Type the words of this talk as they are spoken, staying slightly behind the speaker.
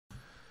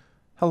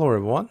Hello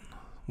everyone,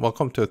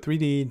 welcome to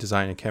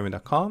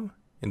 3ddesigneracademy.com.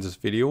 In this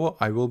video,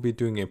 I will be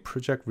doing a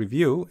project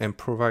review and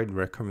provide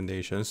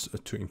recommendations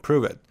to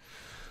improve it.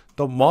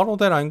 The model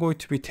that I'm going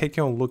to be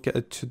taking a look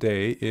at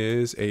today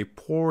is a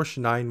Porsche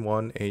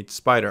 918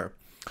 Spyder.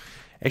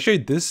 Actually,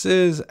 this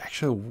is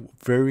actually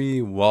a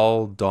very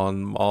well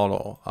done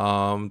model.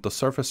 The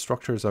surface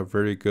structures are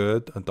very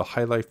good. The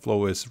highlight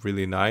flow is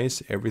really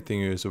nice.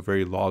 Everything is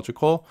very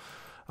logical.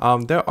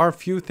 There are a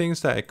few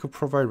things that I could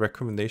provide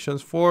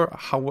recommendations for.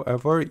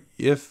 However,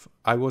 if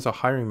I was a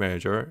hiring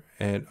manager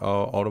at an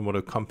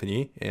automotive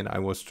company and I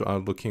was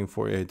looking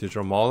for a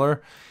digital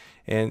modeler,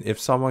 and if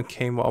someone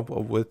came up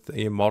with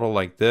a model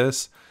like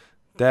this,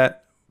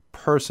 that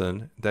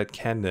person, that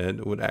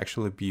candidate would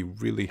actually be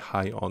really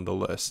high on the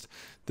list.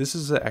 This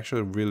is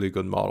actually a really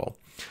good model.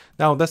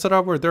 Now, that's it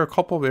over. There are a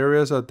couple of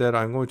areas that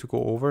I'm going to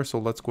go over, so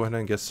let's go ahead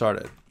and get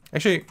started.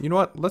 Actually, you know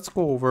what? Let's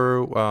go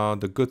over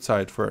the good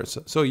side first.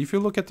 So if you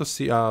look at the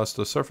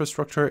surface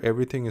structure,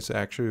 everything is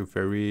actually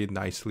very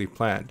nicely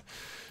planned.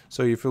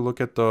 So if you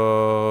look at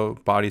the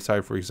body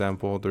side, for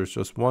example, there's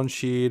just one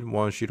sheet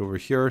over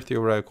here,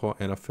 theoretical,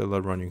 and a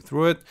fillet running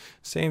through it.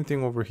 Same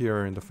thing over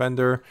here in the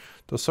fender.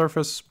 The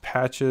surface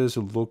patches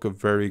look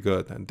very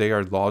good, and they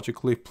are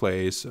logically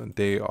placed.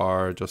 They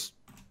are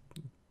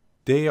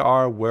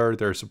where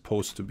they're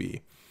supposed to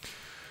be.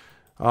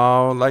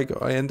 And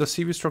the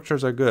CV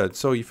structures are good.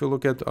 So if you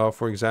look at,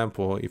 for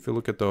example, if you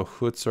look at the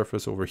hood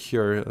surface over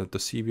here, the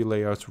CV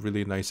layout's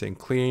really nice and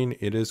clean.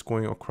 It is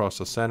going across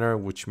the center,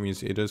 which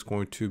means it is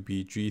going to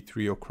be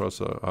G3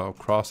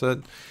 across it.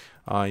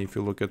 If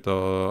you look at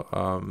the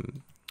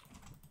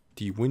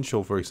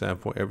windshield, for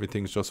example,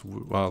 everything's just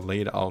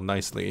laid out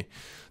nicely.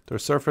 The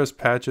surface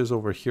patches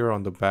over here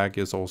on the back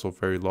is also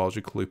very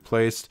logically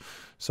placed.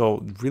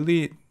 So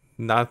really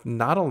not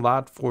a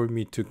lot for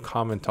me to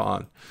comment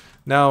on.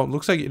 Now, it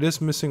looks like it is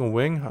missing a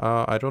wing.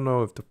 I don't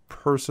know if the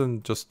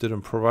person just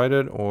didn't provide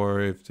it or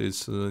if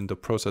it's in the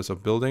process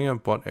of building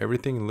it, but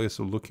everything is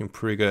looking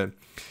pretty good.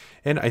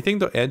 And I think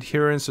the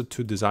adherence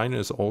to design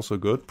is also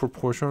good.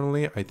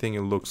 Proportionally, I think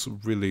it looks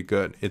really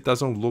good. It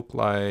doesn't look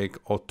like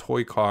a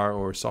toy car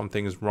or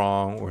something's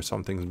wrong or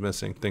something's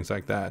missing, things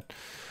like that.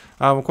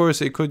 Of course,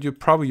 you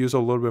probably use a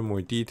little bit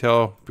more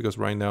detail because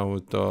right now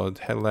with the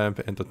headlamp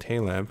and the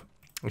tail lamp,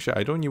 actually,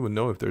 I don't even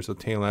know if there's a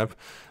tail lamp.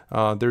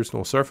 There's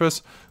no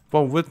surface,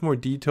 but with more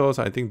details,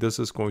 I think this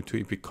is going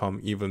to become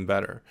even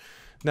better.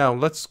 Now,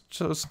 let's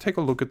just take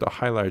a look at the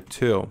highlight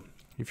too.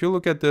 If you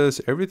look at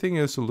this, everything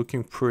is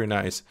looking pretty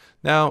nice.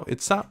 Now,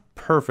 it's not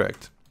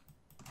perfect.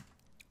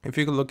 If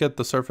you look at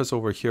the surface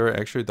over here,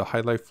 actually the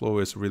highlight flow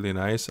is really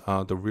nice.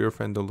 The rear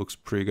fender looks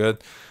pretty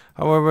good.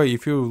 However,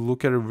 if you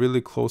look at it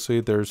really closely,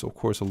 there's of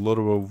course a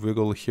little bit of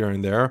wiggle here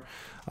and there.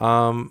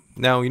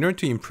 Now, in order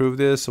to improve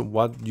this,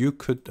 what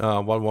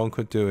one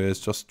could do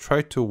is just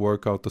try to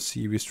work out the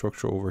CV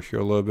structure over here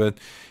a little bit.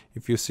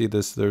 If you see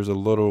this, there's a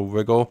little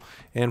wiggle,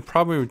 and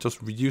probably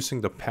just reducing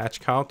the patch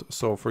count.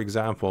 So for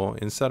example,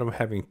 instead of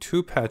having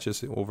 2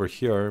 patches over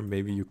here,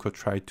 maybe you could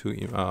try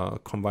to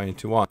combine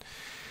into one.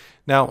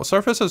 Now,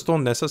 surfaces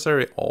don't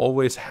necessarily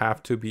always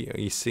have to be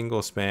a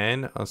single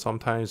span.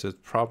 Sometimes it's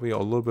probably a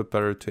little bit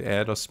better to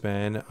add a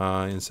span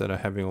instead of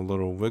having a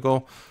little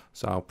wiggle.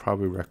 So I'll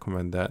probably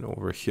recommend that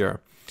over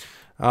here.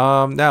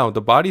 Now, the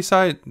body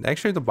side,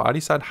 actually the body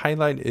side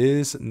highlight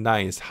is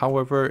nice.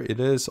 However, it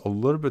is a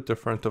little bit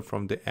different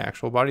from the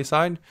actual body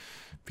side,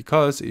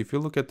 because if you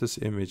look at this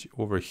image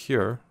over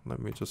here, let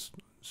me just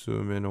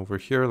zoom in over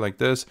here like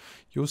this,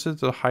 you'll see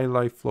the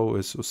highlight flow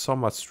is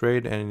somewhat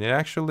straight and it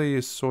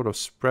actually sort of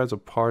spreads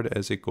apart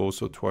as it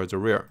goes towards the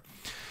rear.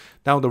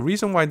 Now, the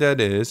reason why that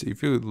is,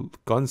 if you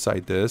gun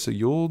sight this,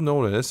 you'll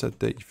notice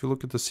that if you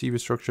look at the CV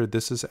structure,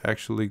 this is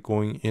actually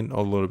going in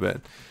a little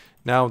bit.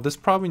 Now, this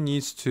probably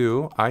needs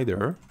to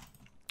either,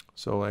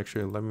 so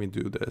actually let me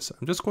do this.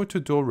 I'm just going to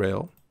dual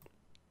rail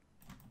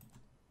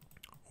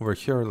over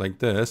here like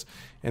this,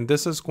 and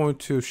this is going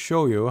to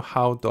show you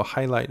how the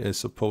highlight is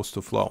supposed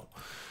to flow.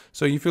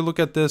 So if you look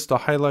at this, the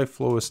highlight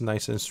flow is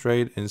nice and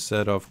straight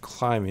instead of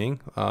climbing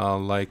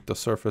like the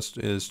surface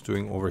is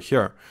doing over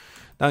here.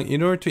 Now,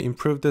 in order to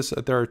improve this,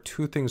 there are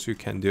 2 things you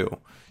can do.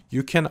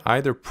 You can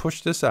either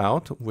push this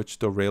out, which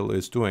the rail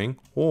is doing,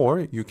 or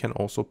you can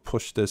also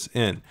push this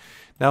in.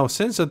 Now,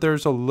 since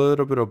there's a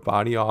little bit of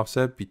body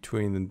offset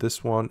between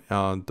this one,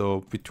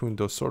 between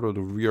the sort of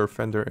the rear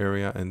fender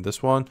area and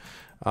this one,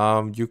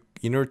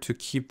 in order to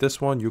keep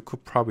this one, you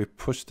could probably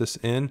push this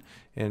in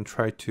and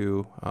try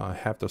to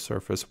have the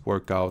surface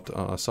work out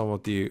some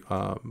of the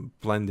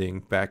blending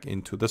back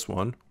into this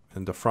one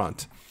in the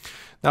front.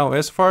 Now,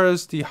 as far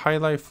as the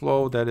highlight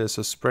flow that is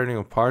spreading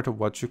apart,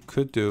 what you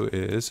could do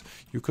is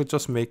you could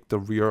just make the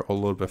rear a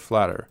little bit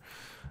flatter.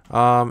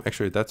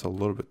 Actually, that's a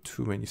little bit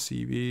too many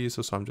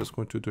CVs, so I'm just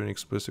going to do an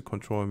explicit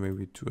control and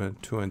maybe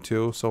 2 and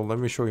 2. So let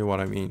me show you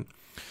what I mean.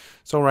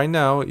 So right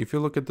now, if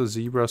you look at the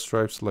zebra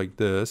stripes like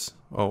this,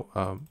 or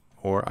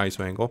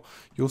ISO angle,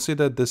 you'll see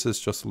that this is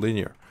just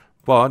linear.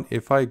 But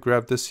if I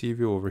grab this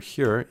CV over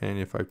here and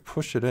if I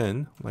push it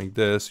in like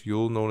this,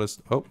 you'll notice,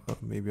 oh,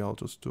 maybe I'll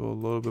just do a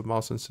little bit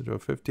mouse sensitive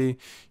of 50.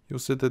 You'll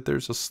see that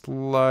there's a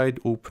slight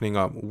opening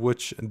up,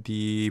 which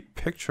the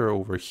picture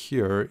over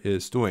here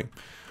is doing.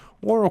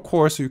 Or of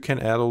course, you can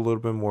add a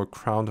little bit more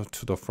crown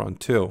to the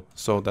front too.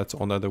 So that's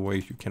another way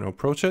you can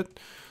approach it.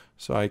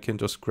 So I can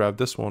just grab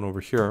this one over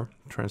here,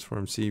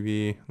 transform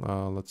CV.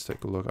 Let's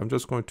take a look. I'm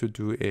just going to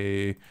do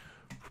a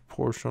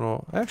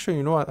proportional. Actually,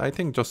 you know what? I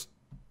think just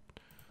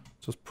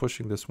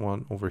pushing this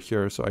one over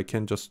here, so I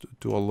can just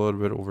do a little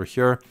bit over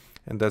here,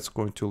 and that's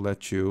going to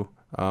let you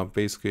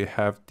basically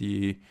have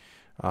the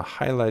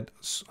highlight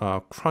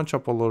crunch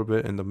up a little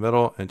bit in the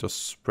middle and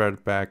just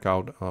spread back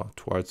out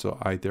towards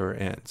either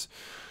ends.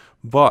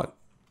 But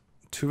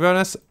to be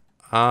honest,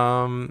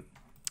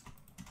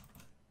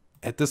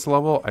 at this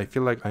level, I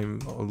feel like I'm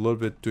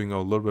doing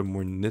a little bit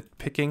more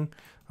nitpicking.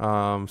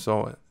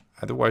 So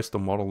otherwise, the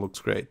model looks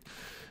great.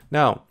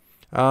 Now,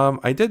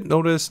 I did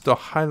notice the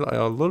highlight,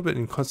 a little bit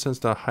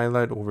inconsistency, the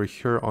highlight over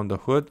here on the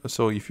hood.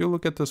 So if you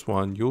look at this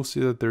one, you'll see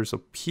that there's a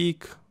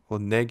peak, a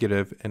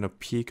negative, and a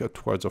peak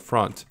towards the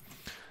front.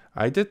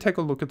 I did take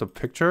a look at the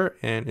picture,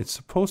 and it's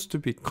supposed to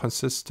be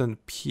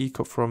consistent peak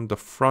from the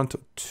front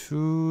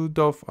to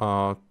the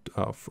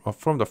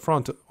from the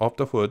front of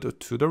the hood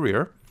to the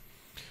rear.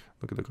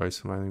 Look at the guy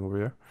smiling over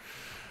here.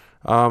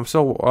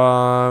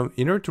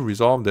 In order to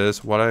resolve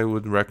this, what I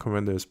would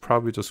recommend is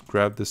probably just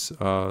grab this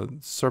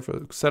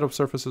set of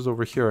surfaces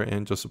over here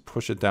and just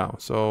push it down.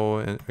 So,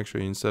 and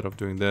actually instead of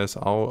doing this,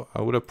 I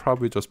would have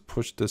probably just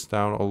pushed this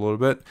down a little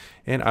bit,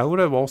 and I would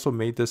have also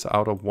made this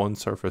out of one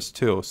surface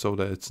too, so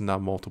that it's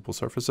not multiple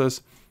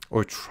surfaces,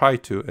 or try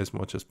to as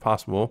much as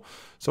possible.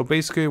 So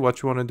basically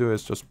what you want to do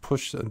is just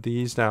push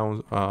these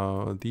down,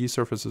 these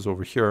surfaces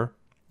over here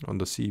on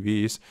the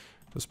CVs.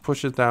 Just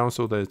push it down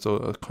so that it's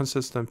a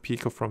consistent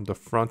peak from the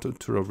front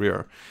to the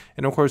rear.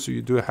 And of course,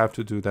 you do have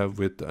to do that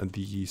with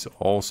these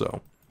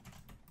also,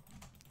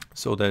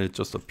 so that it's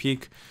just a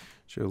peak.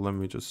 So let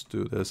me just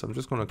do this. I'm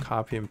just going to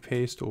copy and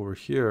paste over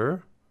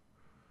here.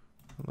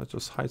 Let's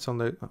just hide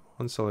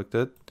unselect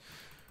it.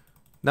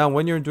 Now,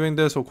 when you're doing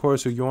this, of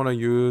course, you want to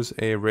use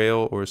a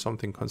rail or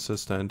something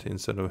consistent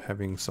instead of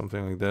having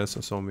something like this.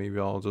 So maybe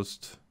I'll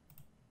just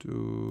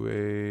do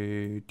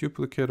a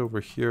duplicate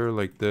over here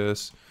like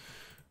this.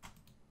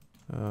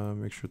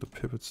 Make sure the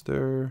pivot's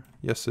there.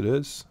 Yes, it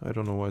is. I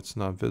don't know why it's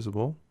not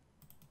visible.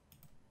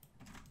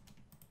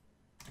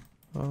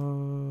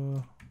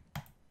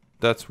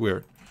 That's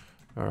weird.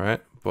 All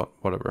right, but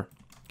whatever.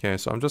 Okay,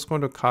 so I'm just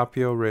going to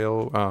copy a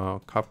rail.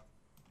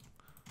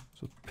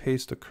 So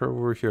paste the curve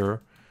over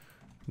here.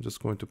 I'm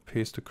just going to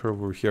paste the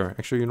curve over here.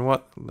 Actually, you know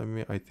what?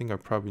 I think I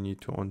probably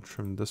need to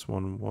untrim this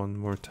one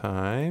more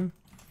time.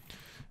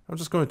 I'm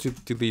just going to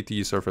delete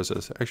these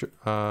surfaces. Actually,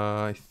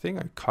 I think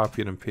I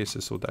copied and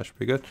pasted, so that should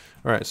be good.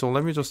 All right, so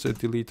let me just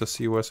delete the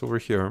COS over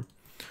here.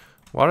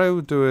 What I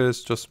would do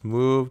is just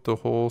move the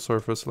whole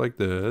surface like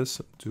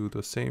this, do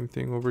the same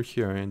thing over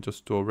here, and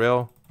just do a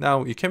rail.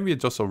 Now, it can be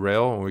just a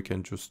rail, or we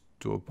can just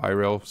do a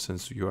bi-rail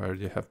since you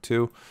already have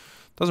two.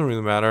 Doesn't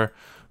really matter,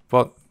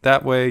 but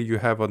that way you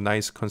have a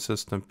nice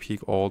consistent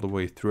peak all the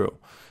way through.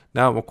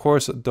 Now, of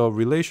course, the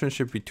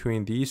relationship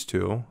between these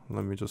two,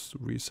 let me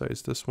just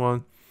resize this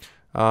one.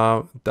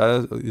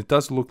 It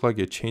does look like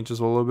it changes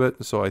a little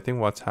bit. So I think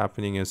what's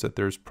happening is that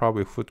there's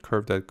probably a foot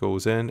curve that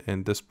goes in,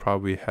 and this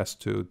probably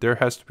there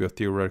has to be a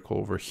theoretical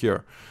over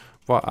here.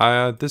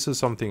 But this is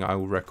something I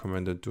would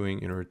recommend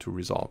doing in order to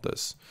resolve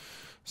this.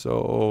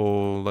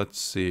 So let's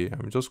see.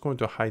 I'm just going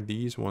to hide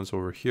these ones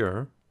over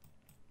here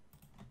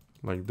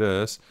like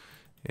this,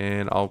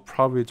 and I'll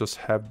probably just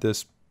have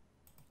this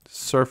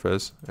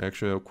surface.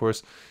 Actually, of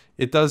course,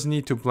 it does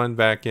need to blend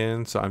back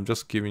in, so I'm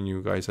just giving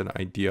you guys an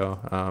idea.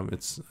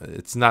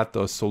 It's not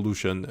the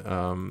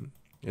solution.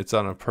 It's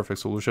not a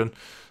perfect solution,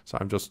 so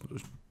I'm just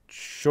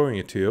showing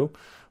it to you.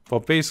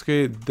 But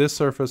basically, this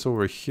surface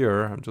over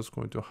here, I'm just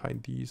going to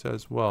hide these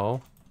as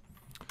well.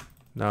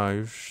 Now,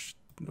 I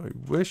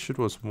wish it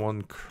was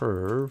one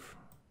curve.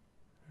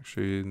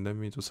 Actually, let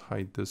me just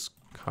hide this,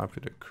 copy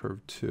the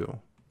curve too.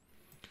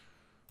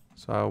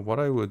 So what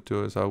I would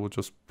do is I would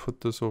just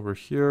put this over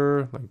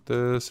here like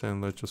this,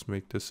 and let's just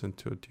make this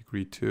into a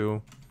degree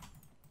 2.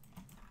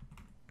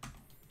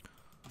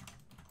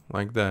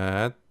 Like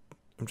that.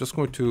 I'm just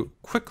going to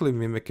quickly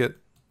mimic it.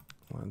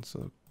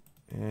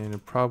 And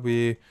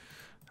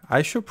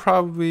I should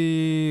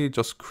probably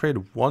just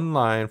create one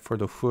line for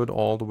the hood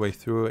all the way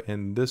through,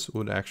 and this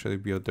would actually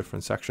be a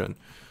different section.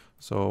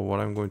 So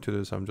what I'm going to do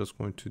is I'm just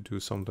going to do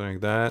something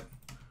like that.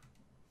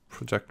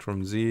 Project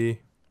from Z.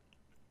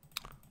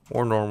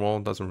 Or normal,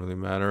 doesn't really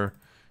matter.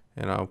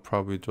 And I'll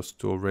probably just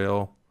do a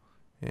rail,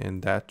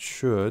 and that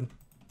should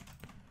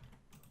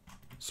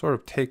sort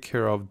of take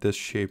care of this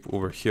shape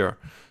over here.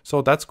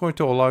 So that's going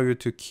to allow you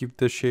to keep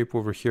this shape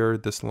over here,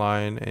 this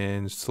line,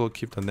 and still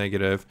keep the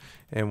negative.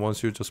 And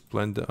once you just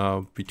blend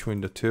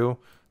between the two,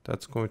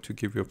 that's going to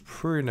give you a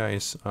pretty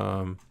nice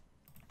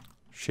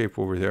shape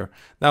over there.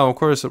 Now, of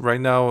course,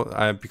 right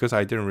now, because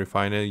I didn't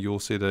refine it, you'll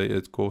see that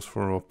it goes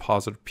from a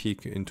positive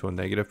peak into a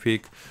negative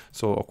peak.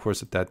 So, of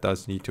course, that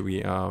does need to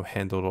be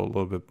handled a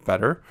little bit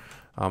better.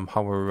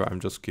 However, I'm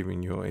just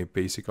giving you a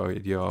basic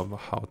idea of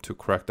how to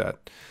correct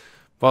that.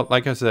 But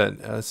like I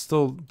said,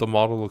 still the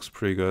model looks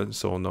pretty good,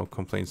 so no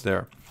complaints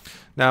there.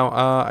 Now,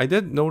 I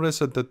did notice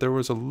that there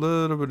was a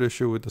little bit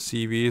issue with the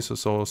CV,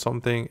 so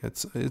something,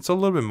 it's a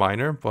little bit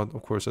minor, but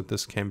of course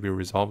this can be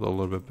resolved a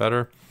little bit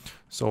better.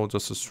 So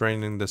just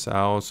straightening this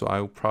out, so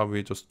I'll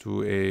probably just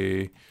do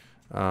a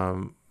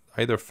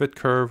either fit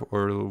curve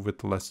or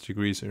with less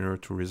degrees in order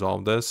to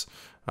resolve this.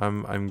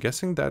 I'm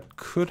guessing that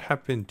could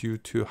have been due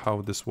to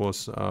how this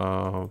was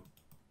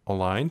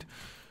aligned.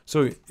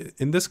 So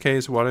in this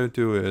case, what I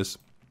do is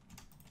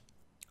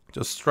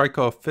just strike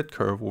a fit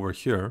curve over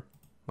here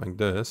like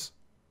this.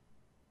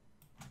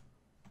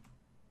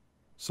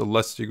 So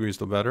less degrees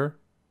the better.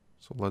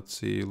 So let's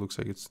see, it looks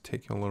like it's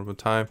taking a little bit of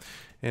time.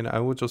 And I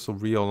will just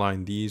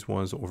realign these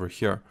ones over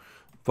here.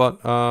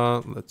 But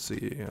let's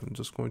see, I'm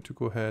just going to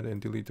go ahead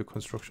and delete the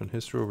construction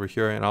history over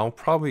here. And I'll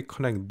probably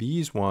connect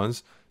these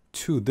ones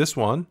to this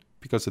one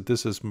because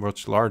this is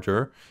much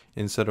larger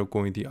instead of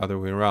going the other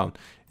way around.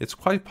 It's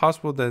quite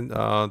possible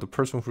that the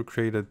person who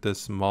created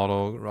this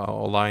model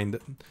aligned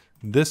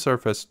this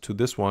surface to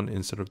this one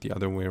instead of the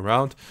other way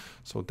around.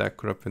 So that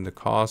could have been the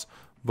cause.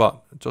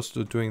 But just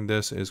doing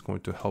this is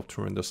going to help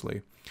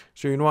tremendously.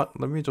 So you know what?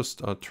 Let me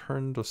just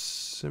turn the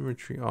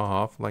symmetry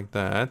off like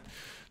that.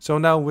 So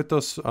now with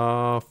this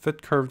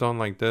fit curved on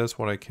like this,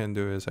 what I can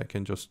do is I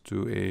can just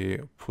do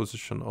a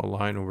position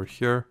align over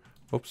here.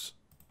 Oops.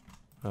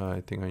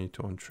 I think I need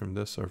to untrim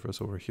this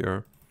surface over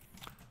here.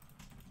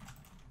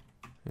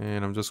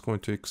 And I'm just going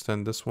to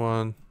extend this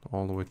one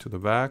all the way to the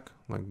back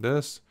like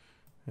this.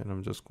 And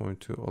I'm just going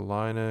to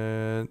align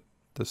it,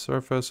 the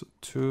surface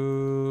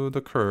to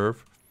the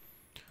curve.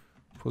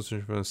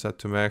 Position set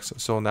to max.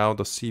 So now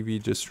the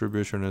CV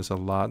distribution is a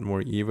lot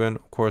more even.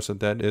 Of course,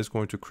 that is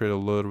going to create a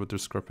little bit of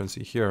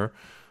discrepancy here.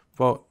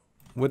 But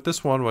with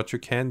this one, what you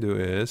can do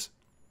is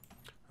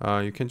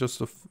you can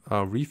just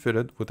refit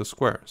it with a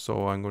square.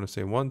 So I'm going to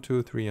say 1,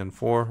 2, 3, and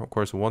 4. Of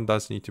course, 1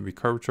 does need to be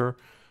curvature.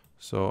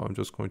 So I'm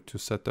just going to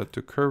set that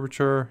to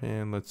curvature.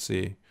 And let's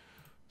see.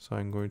 So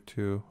I'm going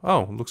to,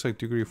 oh, looks like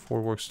degree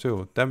 4 works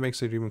too. That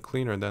makes it even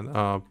cleaner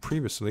than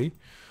previously.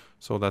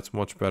 So that's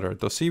much better.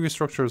 The CV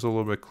structure is a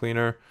little bit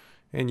cleaner.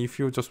 And if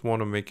you just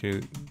want to make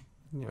it,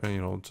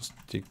 just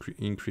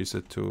increase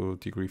it to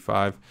degree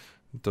 5,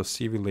 the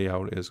CV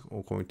layout is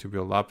going to be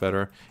a lot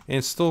better. And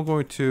it's still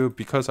going to,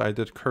 because I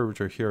did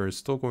curvature here, it's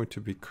still going to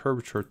be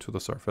curvature to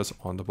the surface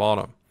on the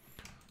bottom.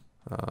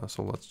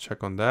 So let's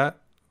check on that.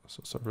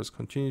 So surface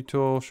continue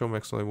tool, show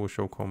max label,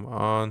 show comb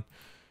on.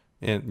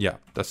 And yeah,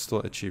 that's still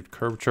achieved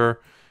curvature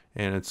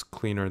and it's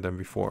cleaner than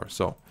before.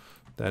 So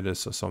that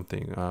is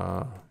something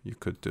you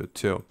could do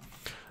too.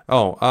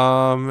 Oh,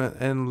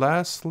 and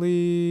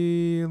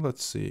lastly,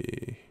 let's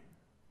see.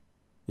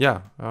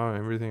 Yeah,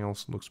 everything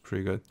else looks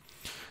pretty good.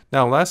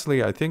 Now,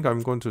 lastly, I think I'm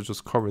going to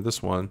just cover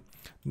this one.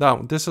 Now,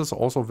 this is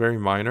also very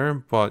minor,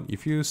 but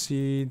if you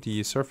see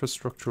the surface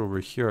structure over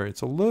here,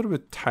 it's a little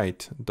bit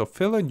tight. The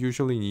fillet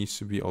usually needs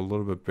to be a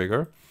little bit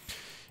bigger.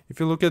 If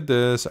you look at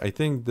this, I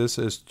think this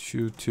is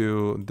due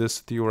to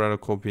this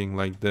theoretical being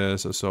like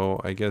this.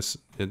 So I guess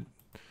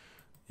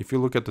if you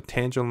look at the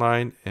tangent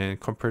line and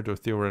compare to the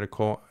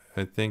theoretical,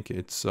 I think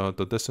it's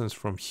the distance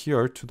from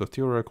here to the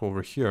theoretical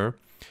over here.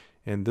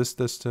 And this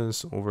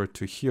distance over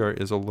to here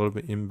is a little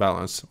bit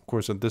imbalanced. Of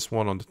course, this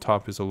one on the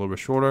top is a little bit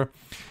shorter.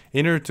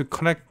 In order to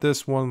connect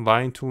this one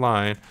line to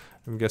line,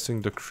 I'm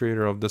guessing the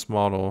creator of this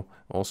model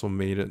also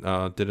made it,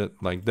 did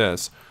it like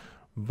this.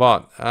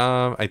 But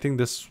I think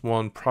this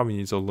one probably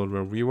needs a little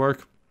bit of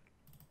rework.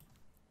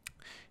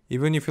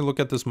 Even if you look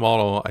at this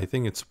model, I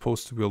think it's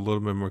supposed to be a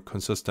little bit more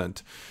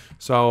consistent.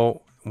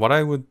 So what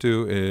I would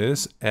do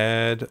is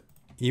add,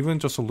 even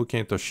just looking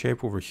at the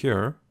shape over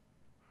here,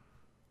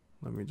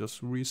 let me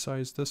just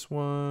resize this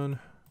one.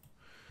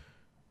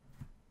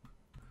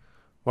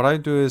 What I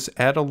do is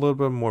add a little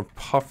bit more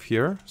puff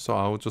here. So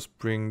I will just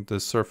bring the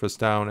surface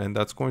down, and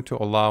that's going to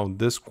allow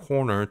this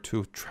corner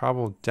to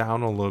travel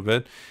down a little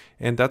bit.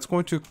 And that's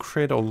going to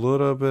create a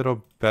little bit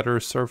of better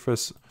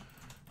surface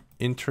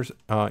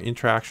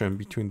interaction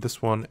between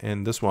this one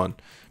and this one.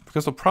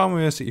 Because the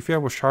problem is, if you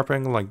have a sharp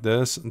angle like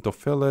this, the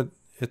fillet,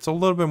 it's a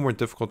little bit more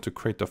difficult to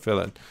create the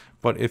fillet.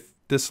 But if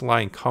this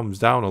line comes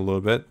down a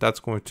little bit,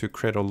 that's going to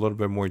create a little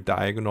bit more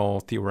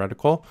diagonal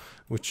theoretical,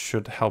 which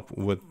should help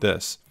with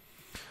this.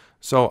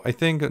 So I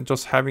think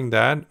just having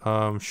that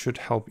should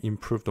help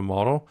improve the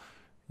model.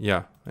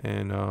 Yeah,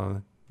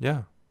 and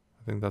yeah,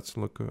 I think that's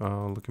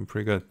looking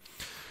pretty good.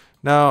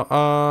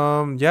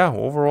 Now, yeah,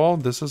 overall,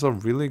 this is a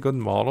really good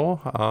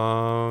model.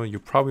 You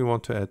probably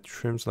want to add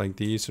trims like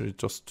these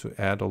just to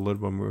add a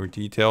little bit more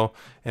detail.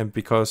 And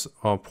because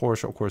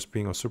Porsche, of course,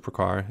 being a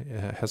supercar,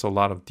 it has a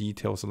lot of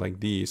details like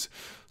these.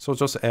 So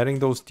just adding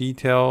those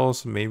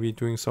details, maybe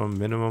doing some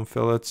minimum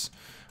fillets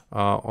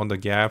on the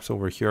gaps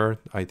over here,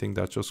 I think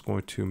that's just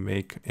going to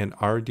make an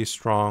already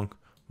strong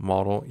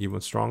model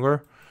even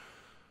stronger.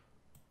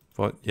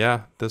 But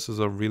yeah, this is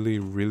a really,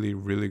 really,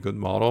 really good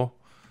model.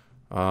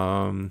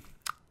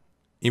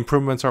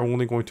 Improvements are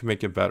only going to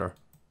make it better.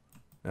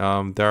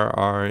 There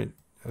aren't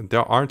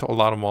a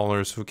lot of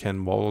modelers who can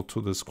model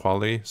to this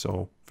quality,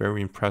 so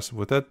very impressed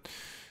with it.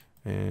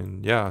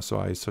 And yeah, so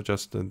I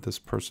suggested this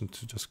person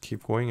to just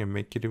keep going and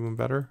make it even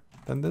better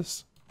than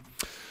this.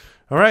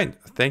 All right,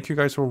 thank you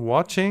guys for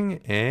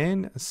watching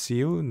and see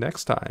you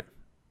next time.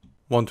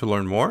 Want to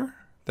learn more?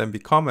 Then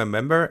become a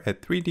member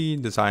at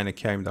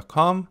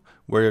 3ddesignacademy.com,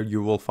 where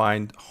you will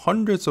find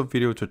hundreds of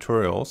video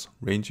tutorials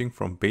ranging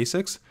from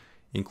basics,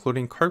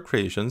 including car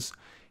creations,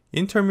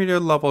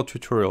 intermediate level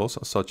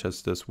tutorials such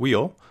as this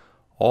wheel,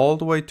 all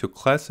the way to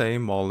Class A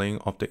modeling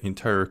of the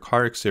entire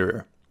car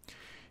exterior.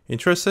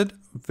 Interested?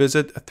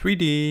 Visit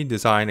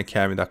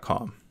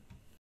 3ddesignacademy.com.